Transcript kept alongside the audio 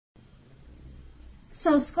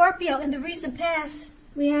So Scorpio, in the recent past,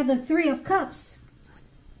 we have the Three of Cups.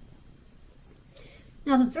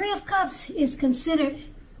 Now the Three of Cups is considered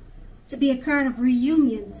to be a card of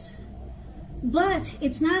reunions, but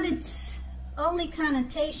it's not its only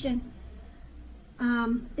connotation.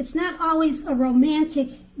 It's not always a romantic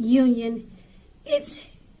union. It's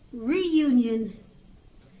reunion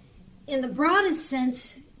in the broadest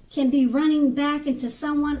sense can be running back into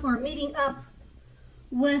someone or meeting up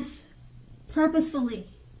with purposefully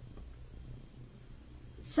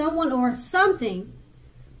someone or something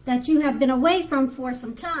that you have been away from for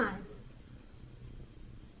some time.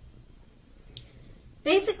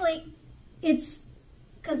 Basically, it's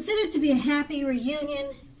considered to be a happy reunion.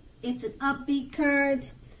 It's an upbeat card.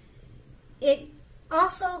 It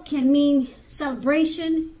also can mean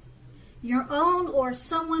celebration, your own or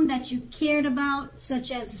someone that you cared about,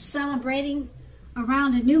 such as celebrating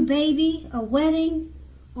around a new baby, a wedding,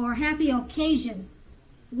 or a happy occasion.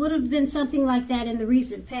 Would have been something like that in the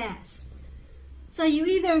recent past. So you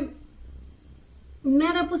either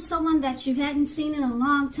met up with someone that you hadn't seen in a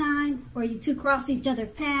long time, or you two crossed each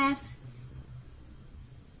other's paths,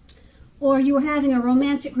 or you were having a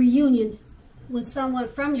romantic reunion with someone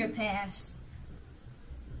from your past.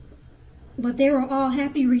 But they were all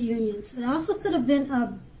happy reunions. It also could have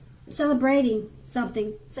been celebrating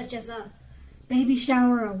something, such as a baby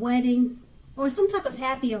shower, a wedding, or some type of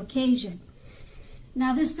happy occasion.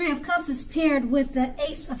 Now this Three of Cups is paired with the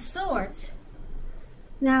Ace of Swords.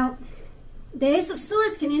 Now, the Ace of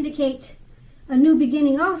Swords can indicate a new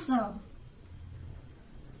beginning also,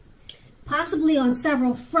 possibly on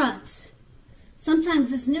several fronts.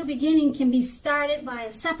 Sometimes this new beginning can be started by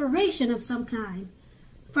a separation of some kind,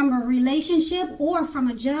 from a relationship or from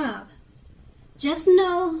a job. Just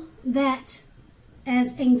know that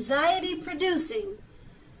as anxiety producing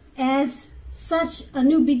as such a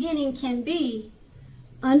new beginning can be,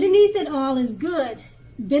 underneath it all is good,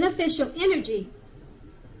 beneficial energy.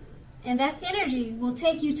 And that energy will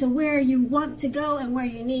take you to where you want to go and where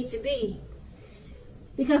you need to be.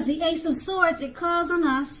 Because the Ace of Swords, it calls on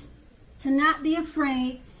us to not be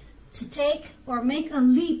afraid to take or make a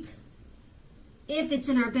leap if it's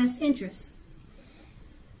in our best interest.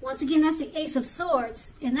 Once again, that's the Ace of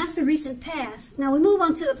Swords, and that's the recent past. Now we move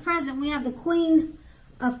on to the present. We have the Queen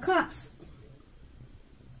of Cups.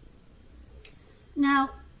 Now,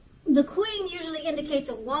 the Queen usually indicates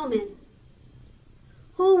a woman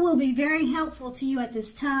who will be very helpful to you at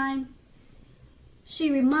this time.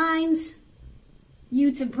 She reminds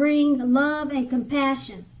you to bring love and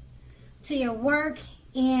compassion to your work,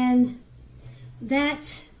 and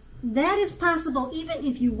that is possible even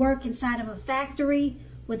if you work inside of a factory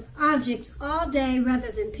with objects all day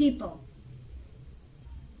rather than people.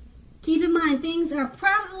 Keep in mind, things are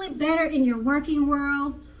probably better in your working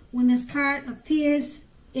world when this card appears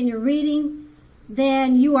in your reading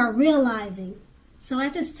than you are realizing. So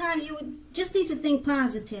at this time, you would just need to think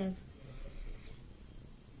positive.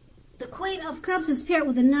 The Queen of Cups is paired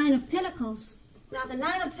with the Nine of Pentacles. Now, the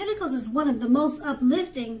Nine of Pentacles is one of the most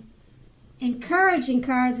uplifting, encouraging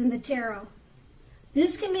cards in the tarot.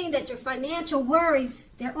 This can mean that your financial worries,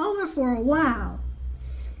 they're over for a while,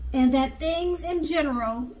 and that things in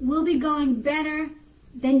general will be going better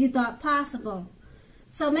than you thought possible.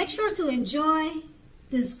 So make sure to enjoy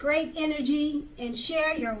this great energy and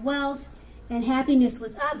share your wealth and happiness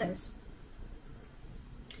with others.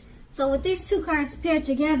 So with these two cards paired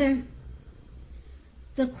together,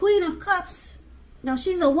 the Queen of Cups, now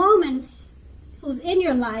she's a woman who's in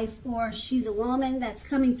your life, or she's a woman that's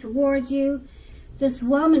coming towards you. This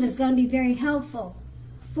woman is going to be very helpful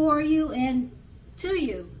for you and to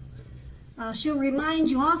you. She'll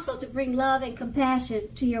remind you also to bring love and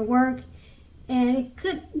compassion to your work, and it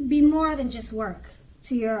could be more than just work,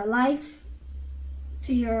 to your life,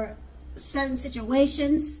 to your certain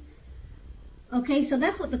situations. Okay, so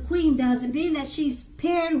that's what the Queen does, and being that she's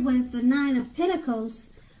paired with the Nine of Pentacles,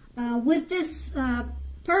 with this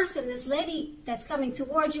person, this lady that's coming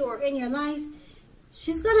towards you or in your life,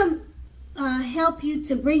 she's going to help you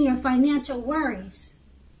to bring your financial worries.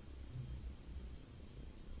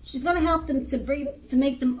 She's going to help them to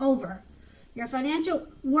make them over. Your financial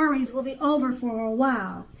worries will be over for a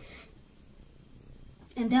while,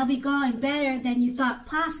 and they'll be going better than you thought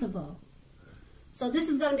possible. So this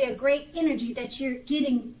is going to be a great energy that you're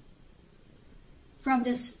getting from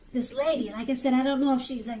this lady. Like I said, I don't know if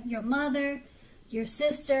she's your mother, your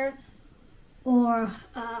sister, or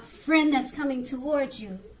a friend that's coming towards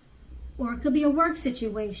you, or it could be a work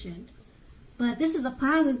situation. But this is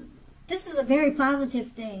a very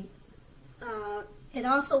positive thing. It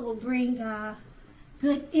also will bring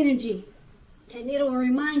good energy and it will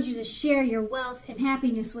remind you to share your wealth and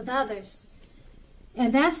happiness with others.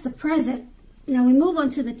 And that's the present. Now we move on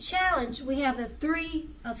to the challenge. We have the Three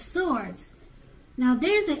of Swords. Now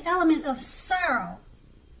there's an element of sorrow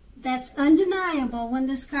that's undeniable when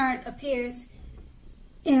this card appears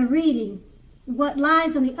in a reading. What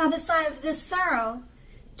lies on the other side of this sorrow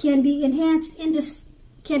can be enhanced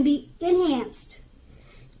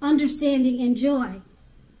understanding and joy.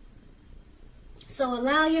 So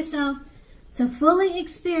allow yourself to fully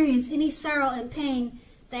experience any sorrow and pain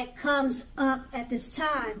that comes up at this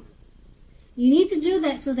time. You need to do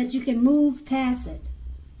that so that you can move past it.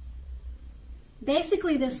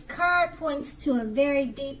 Basically, this card points to a very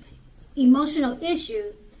deep emotional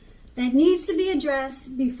issue that needs to be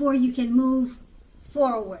addressed before you can move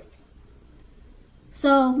forward.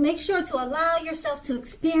 So make sure to allow yourself to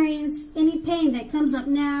experience any pain that comes up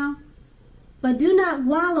now, but do not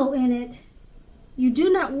wallow in it. You do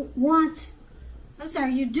not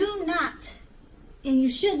and you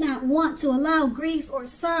should not want to allow grief or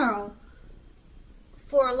sorrow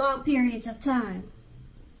for long periods of time.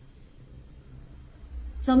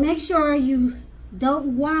 So make sure you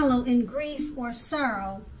don't wallow in grief or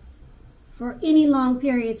sorrow for any long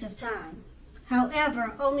periods of time.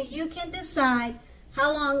 However, only you can decide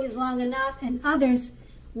how long is long enough, and others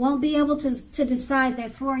won't be able to decide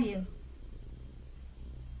that for you.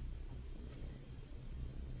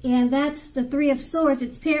 And that's the Three of Swords.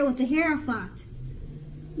 It's paired with the Hierophant.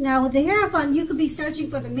 Now with the Hierophant, you could be searching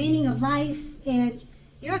for the meaning of life, and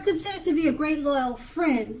you're considered to be a great loyal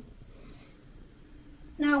friend.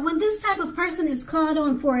 Now when this type of person is called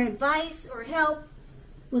on for advice or help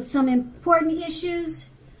with some important issues,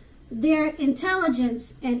 their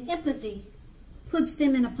intelligence and empathy puts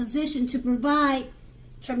them in a position to provide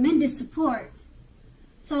tremendous support.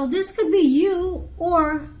 So this could be you,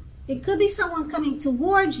 or it could be someone coming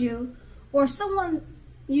towards you, or someone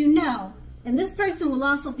you know. And this person will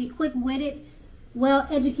also be quick-witted,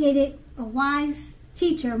 well-educated, a wise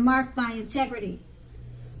teacher marked by integrity.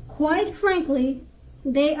 Quite frankly,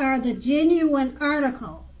 they are the genuine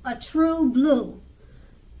article, a true blue.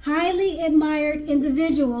 Highly admired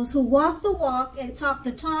individuals who walk the walk and talk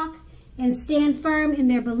the talk and stand firm in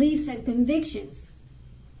their beliefs and convictions.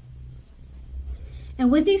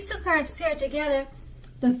 And with these two cards paired together,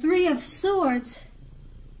 the Three of Swords,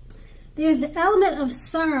 there's an element of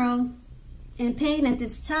sorrow and pain at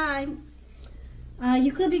this time.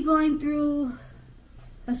 You could be going through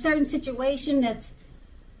a certain situation that's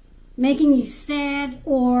making you sad,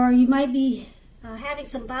 or you might be having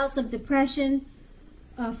some bouts of depression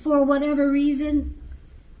for whatever reason.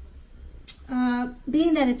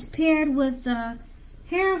 Being that it's paired with the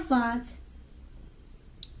Hierophant,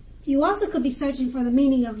 you also could be searching for the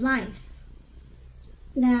meaning of life.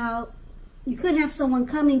 Now, you could have someone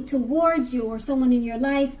coming towards you or someone in your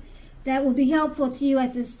life that will be helpful to you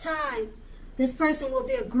at this time. This person will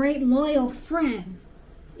be a great loyal friend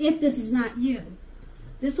if this is not you.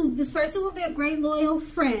 This person will be a great loyal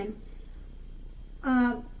friend.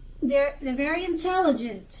 They're very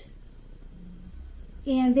intelligent,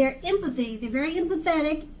 and their empathy, they're very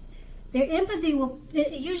empathetic. Their empathy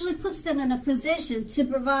it usually puts them in a position to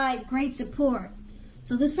provide great support.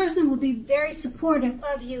 So this person will be very supportive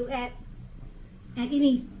of you at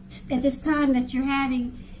this time that you're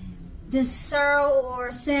having this sorrow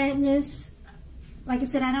or sadness. Like I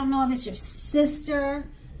said, I don't know if it's your sister,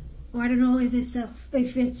 or I don't know if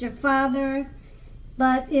it's your father,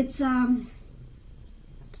 but it's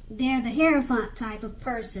they're the Hierophant type of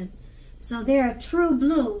person. So they're a true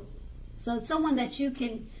blue. So it's someone that you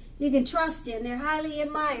can trust in. They're highly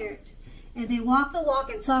admired, and they walk the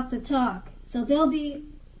walk and talk the talk. So they'll be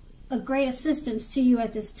a great assistance to you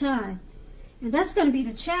at this time. And that's going to be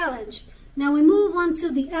the challenge. Now we move on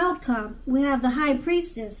to the outcome. We have the High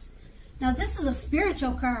Priestess. Now this is a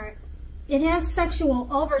spiritual card. It has sexual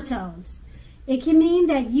overtones. It can mean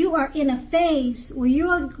that you are in a phase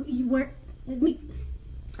where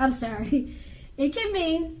It can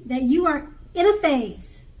mean that you are in a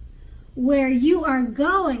phase where you are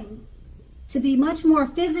going to be much more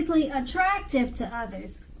physically attractive to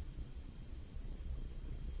others.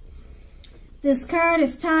 This card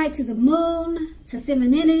is tied to the moon, to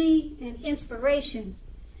femininity, and inspiration.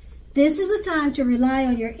 This is a time to rely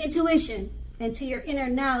on your intuition and to your inner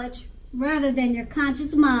knowledge rather than your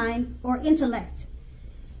conscious mind or intellect.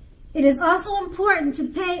 It is also important to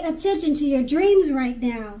pay attention to your dreams right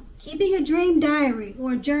now. Keeping a dream diary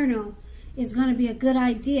or journal is going to be a good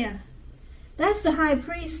idea. That's the High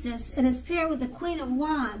Priestess, and it's paired with the Queen of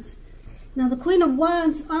Wands. Now the Queen of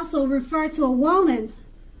Wands also refers to a woman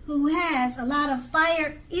who has a lot of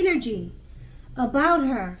fire energy, about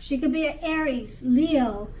her. She could be an Aries,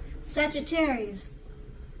 Leo, Sagittarius.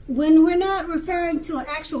 When we're not referring to an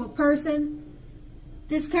actual person,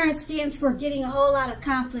 this card stands for getting a whole lot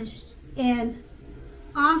accomplished, and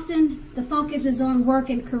often the focus is on work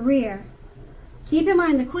and career. Keep in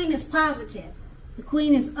mind, the Queen is positive. The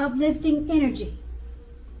Queen is uplifting energy.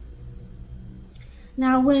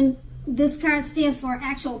 Now, when this card stands for an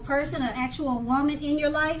actual person, an actual woman in your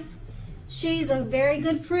life, she's a very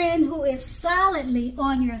good friend who is solidly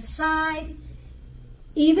on your side,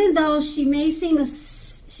 even though she may seem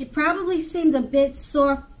she probably seems a bit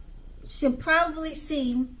sore. She'll probably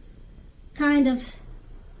seem kind of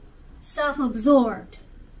self-absorbed,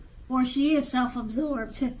 or she is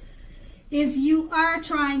self-absorbed. If you are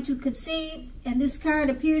trying to conceive and this card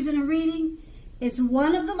appears in a reading, it's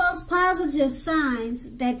one of the most positive signs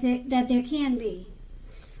that there can be.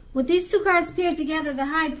 With these two cards paired together, the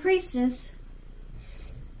High Priestess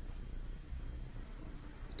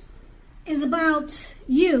is about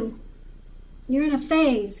you. You're in a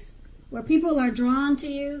phase where people are drawn to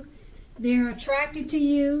you, they're attracted to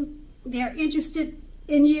you, they're interested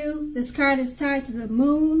in you. This card is tied to the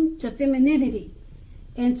moon, to femininity,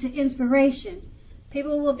 and to inspiration.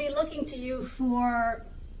 People will be looking to you for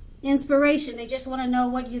inspiration. They just want to know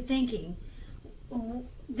what you're thinking.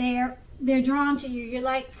 They're drawn to you. You're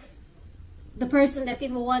like the person that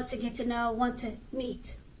people want to get to know, want to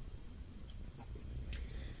meet.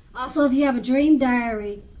 Also, if you have a dream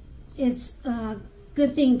diary, it's a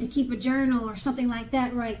good thing to keep a journal or something like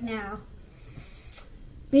that right now.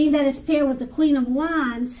 Being that it's paired with the Queen of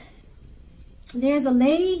Wands, there's a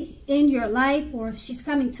lady in your life, or she's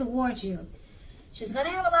coming towards you. She's going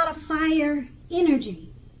to have a lot of fire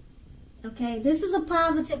energy. Okay, this is a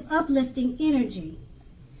positive, uplifting energy.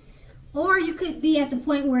 Or you could be at the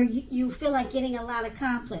point where you feel like getting a lot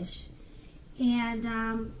accomplished. And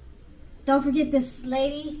don't forget, this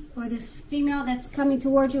lady or this female that's coming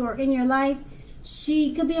towards you or in your life,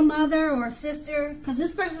 she could be a mother or a sister, because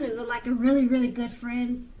this person is like a really, really good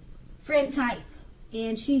friend type.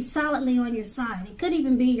 And she's solidly on your side. It could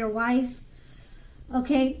even be your wife.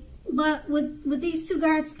 Okay, but with these two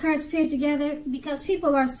cards paired together, because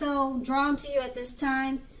people are so drawn to you at this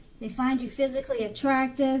time, they find you physically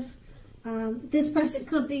attractive. This person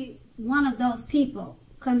could be one of those people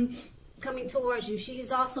coming towards you.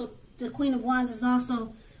 She's also, the Queen of Wands is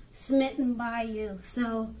also smitten by you.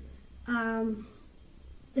 So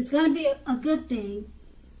it's going to be a good thing.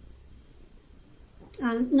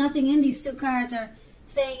 Nothing in these two cards are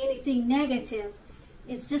saying anything negative.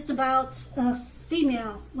 It's just about a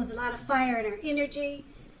female with a lot of fire in her energy.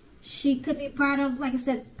 She could be part of, like I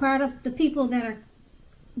said, part of the people that are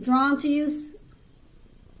drawn to you.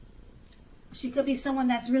 She could be someone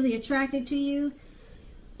that's really attracted to you,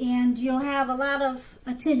 and you'll have a lot of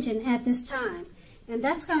attention at this time. And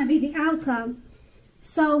that's going to be the outcome.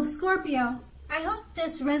 So, Scorpio, I hope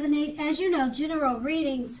this resonates. As you know, general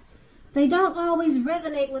readings, they don't always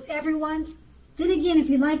resonate with everyone. Then again, if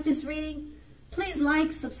you like this reading, please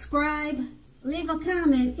like, subscribe, leave a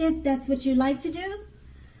comment if that's what you like to do.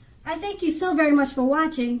 I thank you so very much for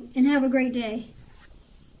watching, and have a great day.